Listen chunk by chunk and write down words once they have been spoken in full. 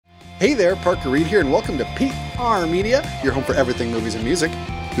Hey there, Parker Reed here, and welcome to PR Media, your home for everything movies and music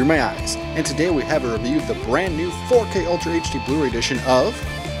through my eyes. And today we have a review of the brand new 4K Ultra HD Blu-ray edition of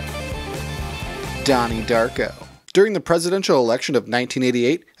Donnie Darko. During the presidential election of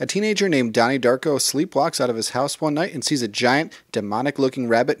 1988, a teenager named Donnie Darko sleepwalks out of his house one night and sees a giant, demonic-looking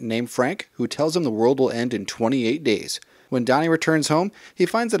rabbit named Frank, who tells him the world will end in 28 days. When Donnie returns home, he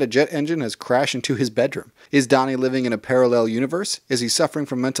finds that a jet engine has crashed into his bedroom. Is Donnie living in a parallel universe? Is he suffering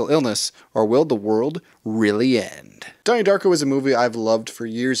from mental illness? Or will the world really end? Donnie Darko is a movie I've loved for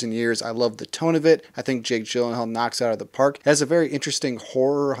years and years. I love the tone of it. I think Jake Gyllenhaal knocks it out of the park. It has a very interesting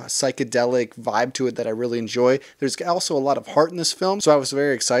horror, psychedelic vibe to it that I really enjoy. There's also a lot of heart in this film, so I was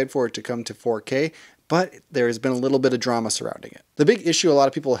very excited for it to come to 4K. But there has been a little bit of drama surrounding it. The big issue a lot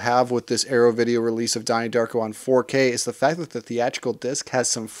of people have with this Arrow video release of Donnie Darko on 4K is the fact that the theatrical disc has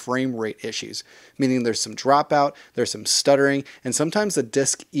some frame rate issues, meaning there's some dropout, there's some stuttering, and sometimes the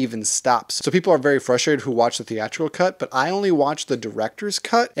disc even stops. So people are very frustrated who watch the theatrical cut, but I only watched the director's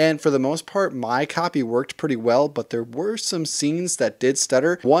cut, and for the most part, my copy worked pretty well, but there were some scenes that did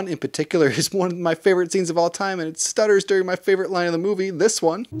stutter. One in particular is one of my favorite scenes of all time, and it stutters during my favorite line of the movie, this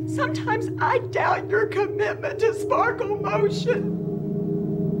one. Sometimes I doubt your commitment to sparkle motion.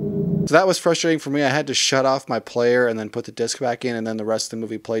 So that was frustrating for me. I had to shut off my player and then put the disc back in, and then the rest of the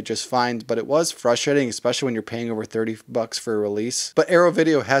movie played just fine. But it was frustrating, especially when you're paying over $30 for a release. But Arrow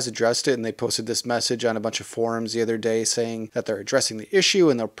Video has addressed it, and they posted this message on a bunch of forums the other day saying that they're addressing the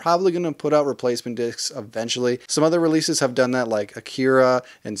issue, and they're probably going to put out replacement discs eventually. Some other releases have done that, like Akira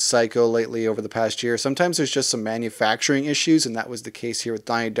and Psycho lately over the past year. Sometimes there's just some manufacturing issues, and that was the case here with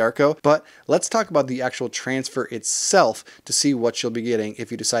Donnie Darko. But let's talk about the actual transfer itself to see what you'll be getting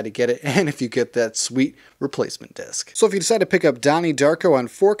if you decide to get it, and if you get that sweet replacement disc. So if you decide to pick up Donnie Darko on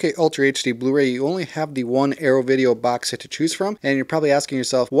 4K Ultra HD Blu-ray, you only have the one Arrow Video box set to choose from, and you're probably asking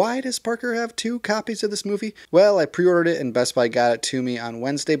yourself, why does Parker have two copies of this movie? Well, I pre-ordered it and Best Buy got it to me on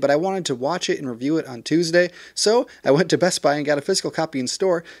Wednesday, but I wanted to watch it and review it on Tuesday, so I went to Best Buy and got a physical copy in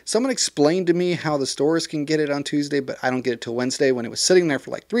store. Someone explained to me how the stores can get it on Tuesday, but I don't get it till Wednesday when it was sitting there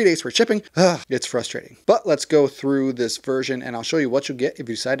for like 3 days for shipping. It's frustrating. But let's go through this version and I'll show you what you'll get if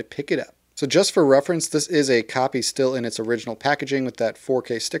you decide to pick it up. So just for reference, this is a copy still in its original packaging with that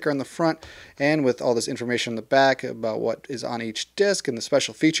 4K sticker on the front and with all this information on the back about what is on each disc and the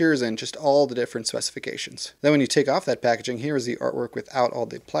special features and just all the different specifications. Then when you take off that packaging, here is the artwork without all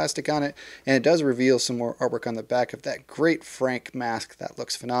the plastic on it, and it does reveal some more artwork on the back of that great Frank mask that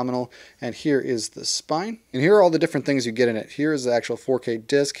looks phenomenal. And here is the spine. And here are all the different things you get in it. Here is the actual 4K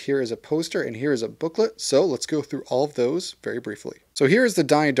disc, here is a poster, and here is a booklet. So let's go through all of those very briefly. So here is the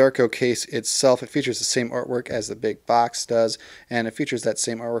Donnie Darko case itself. It features the same artwork as the big box does, and it features that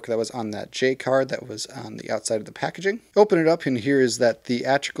same artwork that was on that J card that was on the outside of the packaging. Open it up, and here is that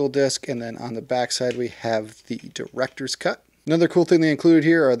theatrical disc, and then on the back side we have the director's cut. Another cool thing they included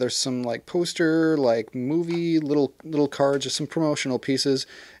here are there's some like poster, like movie, little cards, just some promotional pieces,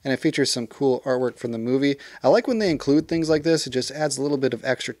 and it features some cool artwork from the movie. I like when they include things like this. It just adds a little bit of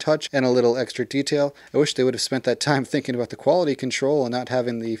extra touch and a little extra detail. I wish they would have spent that time thinking about the quality control and not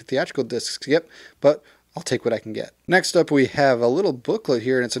having the theatrical discs skip, but I'll take what I can get. Next up, we have a little booklet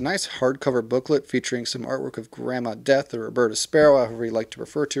here, and it's a nice hardcover booklet featuring some artwork of Grandma Death, or Roberta Sparrow, however you like to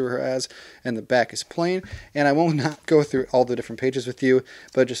refer to her as, and the back is plain. And I will not go through all the different pages with you,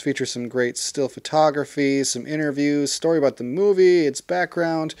 but it just features some great still photography, some interviews, story about the movie, its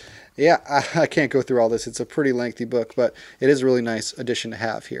background. Yeah, I can't go through all this. It's a pretty lengthy book, but it is a really nice addition to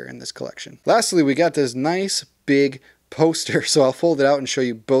have here in this collection. Lastly, we got this nice big poster, so I'll fold it out and show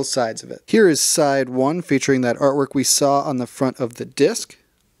you both sides of it. Here is side one, featuring that artwork we saw on the front of the disc.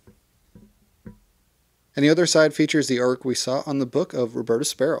 And the other side features the artwork we saw on the book of Roberta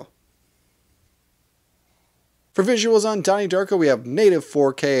Sparrow. For visuals on Donnie Darko, we have native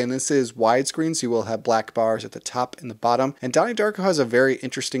 4K, and this is widescreen, so you will have black bars at the top and the bottom. And Donnie Darko has a very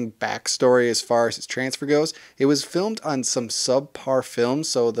interesting backstory as far as its transfer goes. It was filmed on some subpar film,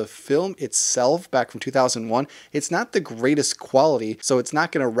 so the film itself, back from 2001, it's not the greatest quality, so it's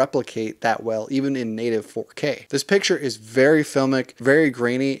not going to replicate that well, even in native 4K. This picture is very filmic, very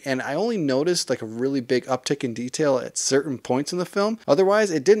grainy, and I only noticed like a really big uptick in detail at certain points in the film.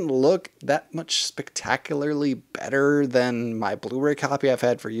 Otherwise, it didn't look that much spectacularly better than my Blu-ray copy I've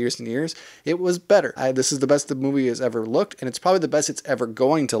had for years and years. It was better. This is the best the movie has ever looked, and it's probably the best it's ever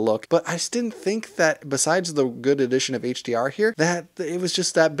going to look, but I just didn't think that, besides the good edition of HDR here, that it was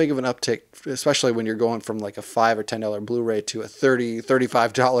just that big of an uptick, especially when you're going from like a $5 or $10 Blu-ray to a $30,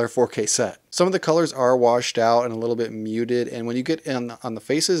 $35 4K set. Some of the colors are washed out and a little bit muted, and when you get on the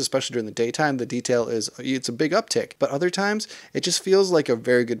faces, especially during the daytime, the detail it's a big uptick. But other times, it just feels like a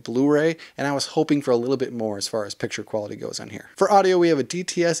very good Blu-ray, and I was hoping for a little bit more as far as picture quality goes on here. For audio, we have a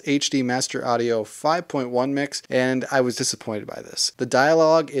DTS HD Master Audio 5.1 mix, and I was disappointed by this. The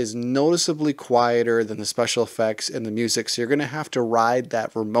dialogue is noticeably quieter than the special effects and the music, so you're going to have to ride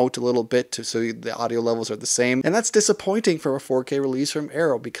that remote a little bit so the audio levels are the same, and that's disappointing for a 4K release from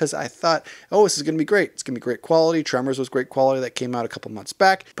Arrow, because I thought, oh, this is going to be great. It's going to be great quality. Tremors was great quality. That came out a couple months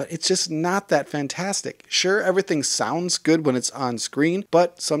back, but it's just not that fantastic. Sure, everything sounds good when it's on screen,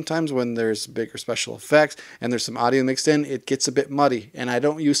 but sometimes when there's bigger special effects and there's some audio mixed in, it gets a bit muddy, and I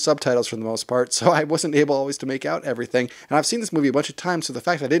don't use subtitles for the most part, so I wasn't able always to make out everything, and I've seen this movie a bunch of times, so the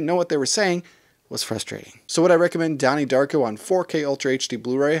fact I didn't know what they were saying was frustrating. So would I recommend Donnie Darko on 4K Ultra HD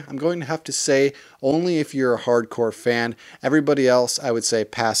Blu-ray? I'm going to have to say only if you're a hardcore fan. Everybody else, I would say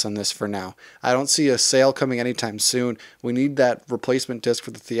pass on this for now. I don't see a sale coming anytime soon. We need that replacement disc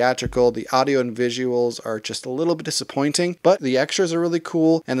for the theatrical. The audio and visuals are just a little bit disappointing, but the extras are really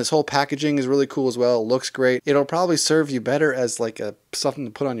cool, and this whole packaging is really cool as well. It looks great. It'll probably serve you better as like something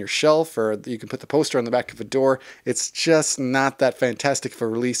to put on your shelf, or you can put the poster on the back of a door. It's just not that fantastic for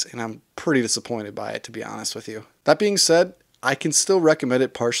release, and I'm pretty disappointed by it, to be honest with you. That being said, I can still recommend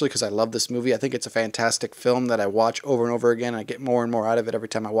it partially because I love this movie. I think it's a fantastic film that I watch over and over again. I get more and more out of it every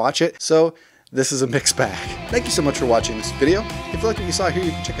time I watch it. So this is a mixed bag. Thank you so much for watching this video. If you like what you saw here,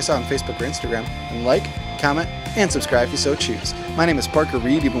 you can check us out on Facebook or Instagram and like, comment, and subscribe if you so choose. My name is Parker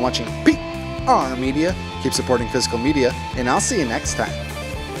Reed. You've been watching PR Media. Keep supporting physical media, and I'll see you next time.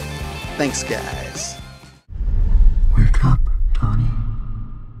 Thanks, guys.